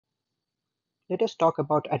Let us talk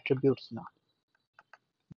about attributes now.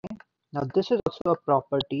 Now this is also a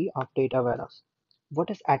property of data warehouse. What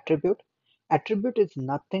is attribute? Attribute is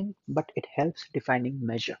nothing but it helps defining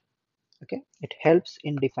measure. Okay, it helps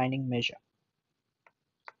in defining measure.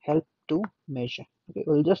 Help to measure. Okay,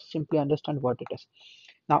 we'll just simply understand what it is.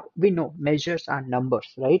 Now we know measures are numbers,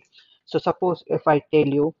 right? So suppose if I tell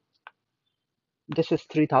you this is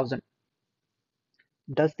 3000,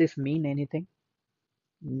 does this mean anything?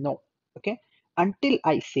 No. Okay, until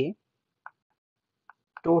I say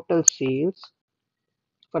total sales,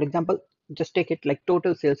 for example, just take it like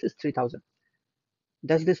total sales is 3000.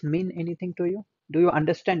 Does this mean anything to you? Do you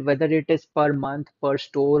understand whether it is per month, per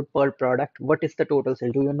store, per product? What is the total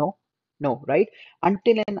sale? Do you know? No, right?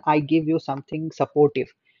 Until and I give you something supportive.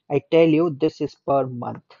 I tell you this is per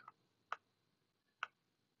month.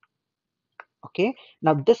 Okay.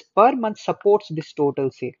 Now this per month supports this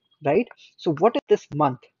total sale, right? So what is this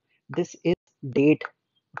month? This is date,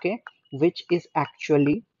 okay, which is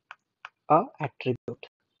actually a attribute.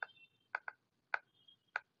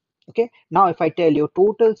 Okay. Now if I tell you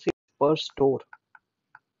total sales per store,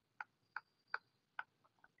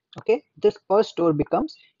 okay, this per store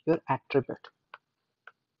becomes your attribute.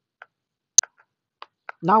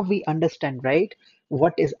 Now we understand, right,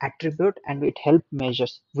 what is attribute and it help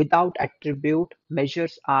measures. Without attribute,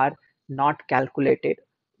 measures are not calculated.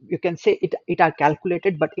 You can say it are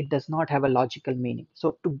calculated, but it does not have a logical meaning.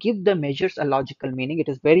 So to give the measures a logical meaning, it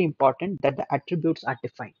is very important that the attributes are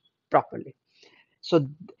defined properly. So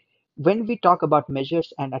when we talk about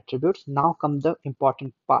measures and attributes, now come the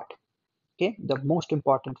important part. Okay, the most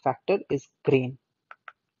important factor is grain.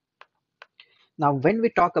 Now, when we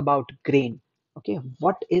talk about grain, okay,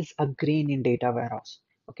 what is a grain in data warehouse?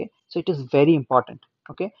 Okay, so it is very important.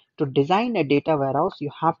 Okay, to design a data warehouse, you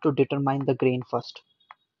have to determine the grain first.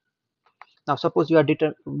 Now, suppose you are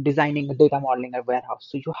designing a data modeling a warehouse,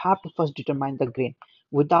 so you have to first determine the grain.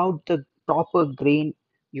 Without the proper grain,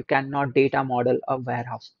 you cannot data model a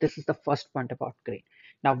warehouse. This is the first point about grain.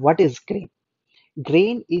 Now, what is grain?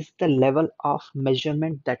 Grain is the level of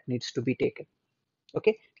measurement that needs to be taken.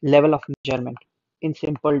 Okay, level of measurement. In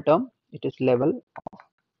simple term, it is level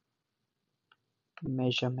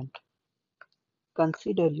measurement.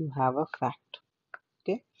 Consider you have a fact.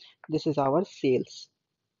 Okay, this is our sales.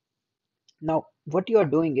 Now what you are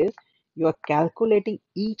doing is you are calculating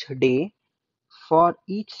each day for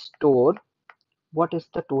each store what is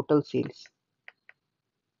the total sales.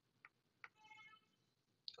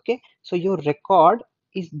 Okay, so your record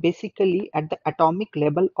is basically at the atomic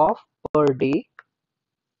level of per day,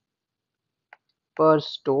 per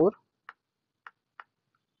store,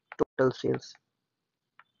 total sales.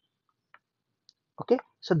 Okay,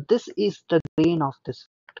 so this is the grain of this.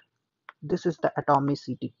 This is the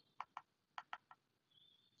atomicity.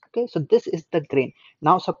 Okay, so this is the grain.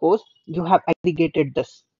 Now suppose you have aggregated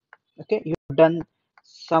this. Okay, you have done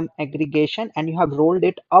some aggregation and you have rolled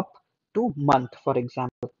it up to month, for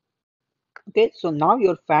example. Okay, so now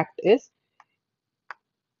your fact is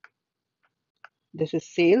this is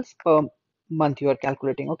sales per month you are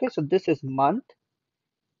calculating. Okay, so this is month,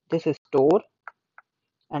 this is store,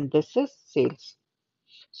 and this is sales.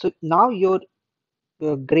 So now your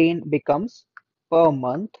grain becomes per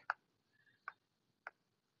month,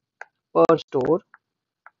 per store,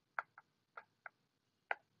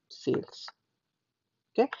 sales.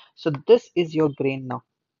 Okay, so this is your grain now.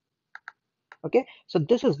 Okay, so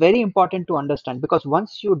this is very important to understand because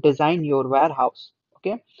once you design your warehouse,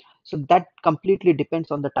 okay, so that completely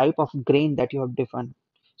depends on the type of grain that you have defined.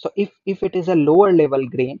 So if it is a lower level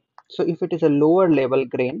grain, so if it is a lower level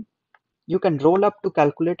grain, you can roll up to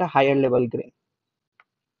calculate a higher level grain.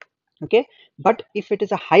 Okay, but if it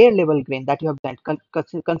is a higher level grain that you have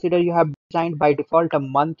designed, consider you have designed by default a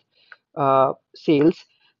month sales,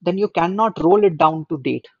 then you cannot roll it down to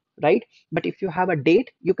date, right? But if you have a date,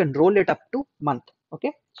 you can roll it up to month.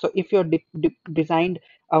 Okay, so if you're designed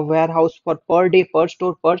a warehouse for per day, per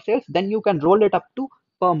store, per sales, then you can roll it up to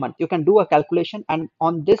per month. You can do a calculation, and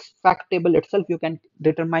on this fact table itself, you can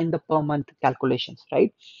determine the per month calculations,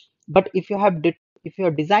 right? But if you have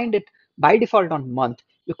designed it by default on month,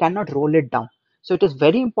 you cannot roll it down. So it is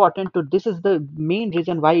very important to, this is the main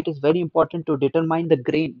reason why it is very important to determine the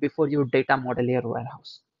grain before you data model your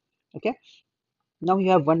warehouse. Okay, now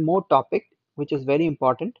you have one more topic which is very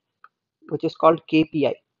important, which is called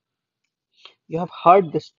KPI. You have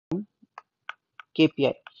heard this term,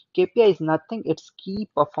 KPI. KPI is nothing, it's key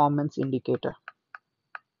performance indicator.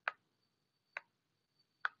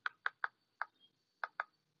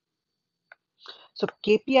 So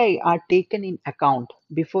KPI are taken in account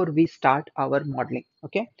before we start our modeling.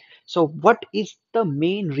 Okay. So what is the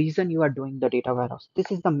main reason you are doing the data warehouse?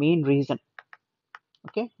 This is the main reason.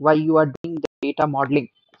 Okay. Why you are doing the data modeling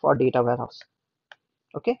for data warehouse.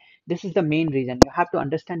 Okay. This is the main reason. You have to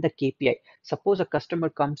understand the KPI. Suppose a customer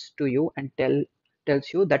comes to you and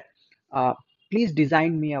tells you that uh, please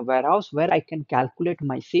design me a warehouse where I can calculate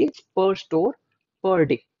my sales per store per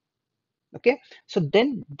day. Okay. So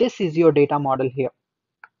then this is your data model here.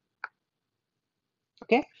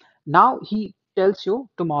 Okay. Now he tells you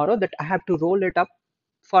tomorrow that I have to roll it up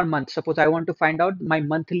for months. Suppose I want to find out my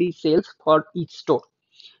monthly sales for each store.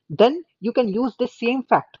 Then you can use the same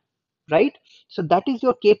fact, right? So that is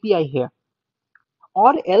your KPI here.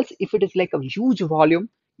 Or else, if it is like a huge volume,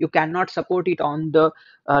 you cannot support it on the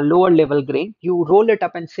lower level grain. You roll it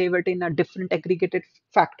up and save it in a different aggregated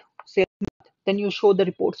fact. Then you show the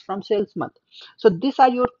reports from sales month. So these are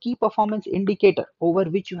your key performance indicator over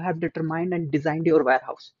which you have determined and designed your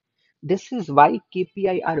warehouse. This is why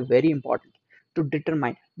KPI are very important to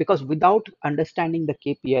determine, because without understanding the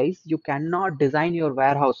KPIs, you cannot design your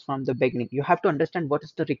warehouse from the beginning. You have to understand what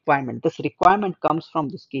is the requirement. This requirement comes from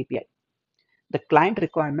this KPI. The client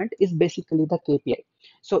requirement is basically the KPI.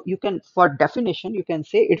 So you can, for definition, you can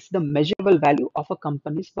say it's the measurable value of a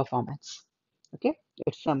company's performance. Okay,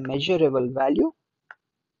 it's a measurable value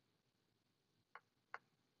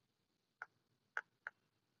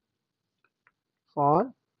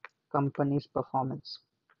for company's performance.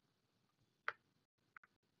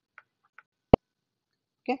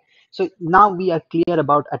 Okay, so now we are clear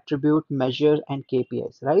about attribute, measure, and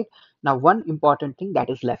KPIs, right? Now, one important thing that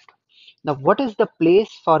is left. Now, what is the place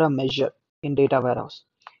for a measure in data warehouse?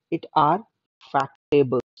 It are fact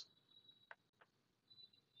tables.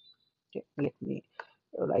 Okay, let me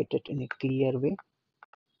write it in a clear way.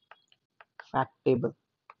 Fact table.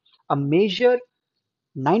 A measure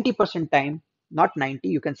 90% time, not 90,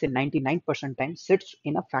 you can say 99% time, sits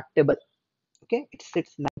in a fact table. Okay, it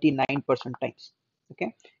sits 99% times.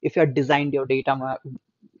 Okay, if you have designed your data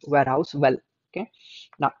warehouse well. Okay,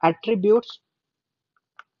 now attributes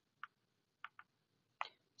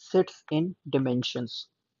sits in dimensions.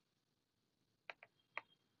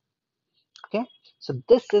 Okay, so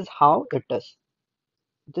this is how it is.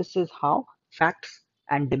 This is how facts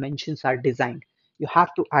and dimensions are designed. You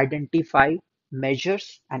have to identify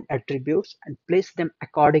measures and attributes and place them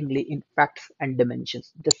accordingly in facts and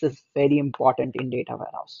dimensions. This is very important in data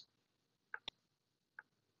warehouse.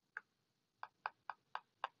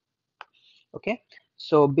 Okay,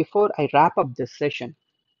 so before I wrap up this session,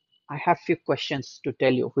 I have few questions to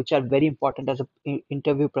tell you, which are very important as a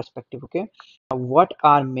interview perspective. Okay, now, what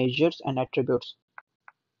are measures and attributes?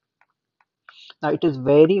 Now, it is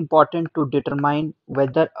very important to determine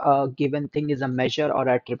whether a given thing is a measure or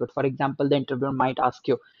attribute. For example, the interviewer might ask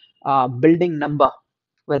you, building number,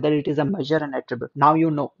 whether it is a measure and attribute. Now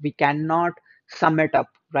you know we cannot sum it up,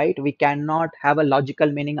 right? We cannot have a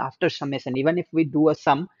logical meaning after summation. Even if we do a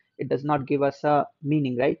sum, it does not give us a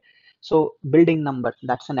meaning, right? So building number,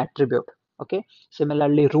 that's an attribute. Okay.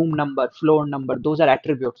 Similarly, room number, floor number, those are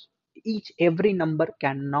attributes. Every number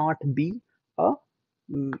cannot be a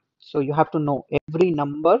so you have to know every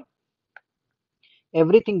number,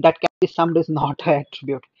 everything that can be summed is not an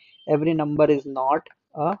attribute. Every number is not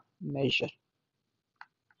a measure.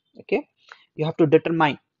 Okay, you have to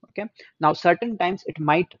determine. Okay, now certain times it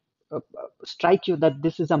might strike you that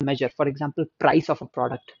this is a measure. For example, price of a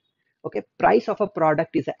product. Okay, price of a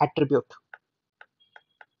product is an attribute.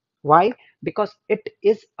 Why? Because it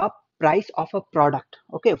is a price of a product.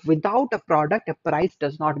 Okay, without a product, a price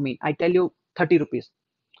does not mean. I tell you 30 rupees.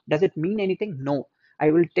 Does it mean anything? No. I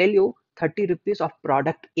will tell you 30 rupees of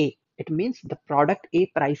product A. It means the product A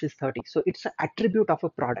price is 30. So it's an attribute of a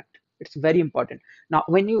product. It's very important. Now,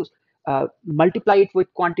 when you multiply it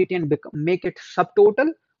with quantity and make it subtotal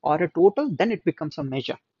or a total, then it becomes a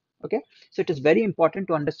measure. Okay. So it is very important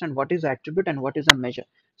to understand what is attribute and what is a measure.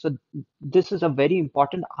 So this is a very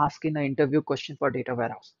important ask in an interview question for data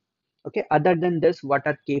warehouse. Okay. Other than this, what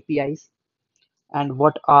are KPIs and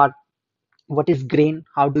what is grain?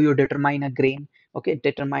 How do you determine a grain? Okay,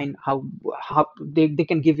 determine how they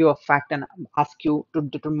can give you a fact and ask you to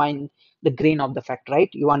determine the grain of the fact, right?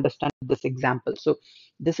 You understand this example. So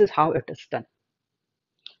this is how it is done.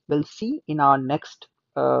 We'll see uh, in our next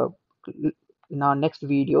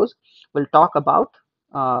videos. We'll talk about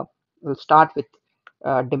we'll start with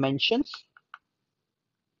dimensions.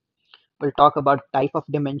 We'll talk about type of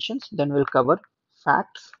dimensions, then we'll cover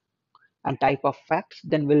facts and type of facts,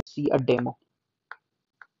 then we'll see a demo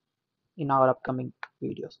in our upcoming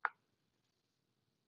videos.